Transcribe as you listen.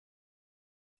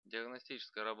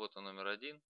Диагностическая работа номер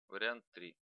 1, вариант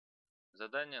 3.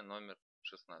 Задание номер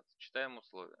 16. Читаем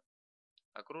условия.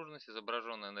 Окружность,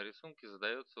 изображенная на рисунке,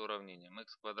 задается уравнением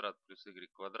x квадрат плюс y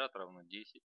квадрат равно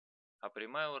 10, а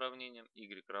прямая уравнением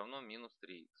y равно минус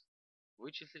 3x.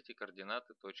 Вычислите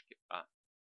координаты точки А.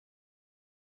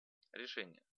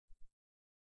 Решение.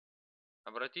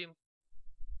 Обратим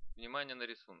внимание на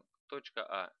рисунок. Точка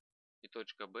А и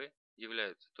точка Б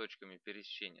являются точками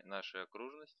пересечения нашей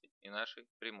окружности и нашей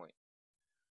прямой.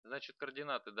 Значит,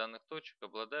 координаты данных точек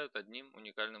обладают одним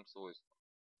уникальным свойством.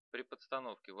 При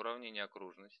подстановке в уравнение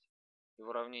окружности и в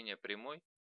уравнение прямой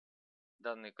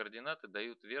данные координаты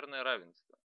дают верное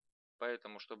равенство.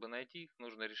 Поэтому, чтобы найти их,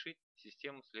 нужно решить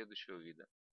систему следующего вида.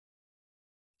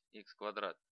 X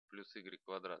квадрат плюс y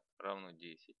квадрат равно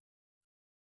 10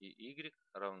 и y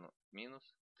равно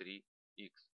минус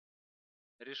 3x.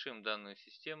 Решим данную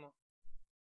систему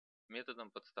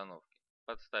методом подстановки.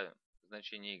 Подставим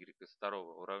значение y из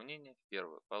второго уравнения в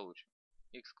первое, получим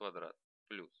x квадрат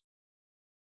плюс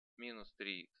минус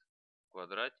 3x в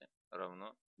квадрате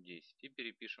равно 10. И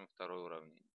перепишем второе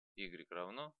уравнение. Y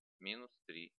равно минус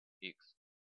 3x.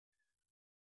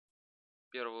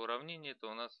 Первое уравнение — это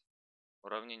у нас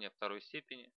уравнение второй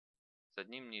степени с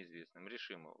одним неизвестным.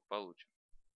 Решим его, получим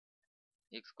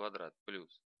x квадрат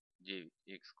плюс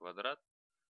 9x квадрат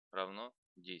равно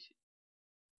 10.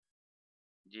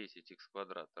 10х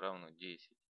квадрат равно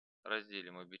 10.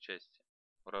 Разделим обе части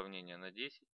уравнения на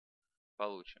 10.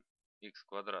 Получим х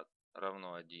квадрат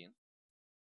равно 1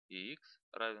 и х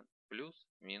равен плюс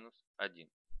минус 1.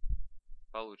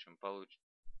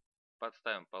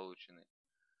 Подставим полученные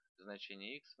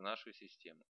значения х в нашу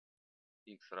систему.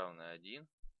 Х равно 1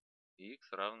 и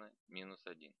х равно минус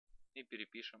 1. И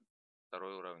перепишем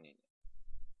второе уравнение.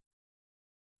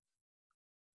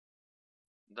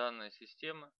 Данная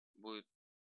система будет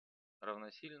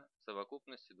равносильно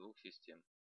совокупности двух систем.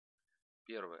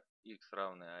 Первая х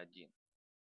равное 1,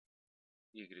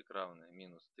 y равное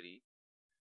минус 3.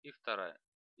 И вторая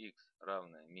х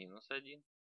равное минус 1,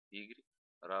 y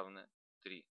равное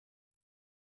 3.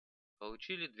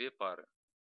 Получили две пары.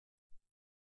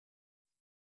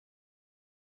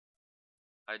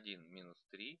 1 минус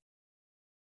 3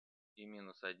 и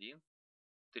минус 1,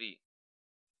 3.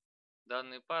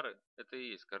 Данные пары — это и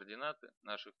есть координаты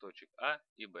наших точек А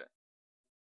и Б.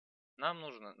 Нам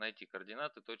нужно найти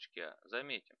координаты точки А.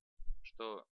 Заметим,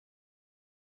 что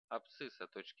абсцисса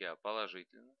точки А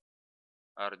положительна,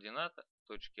 а ордината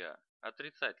точки А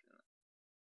отрицательна.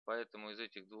 Поэтому из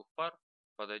этих двух пар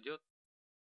подойдет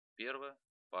первая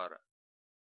пара.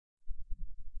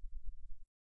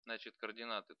 Значит,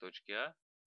 координаты точки А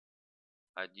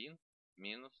 1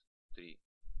 минус 3.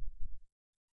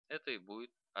 Это и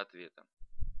будет ответом.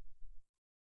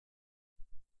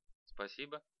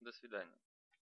 Спасибо, до свидания.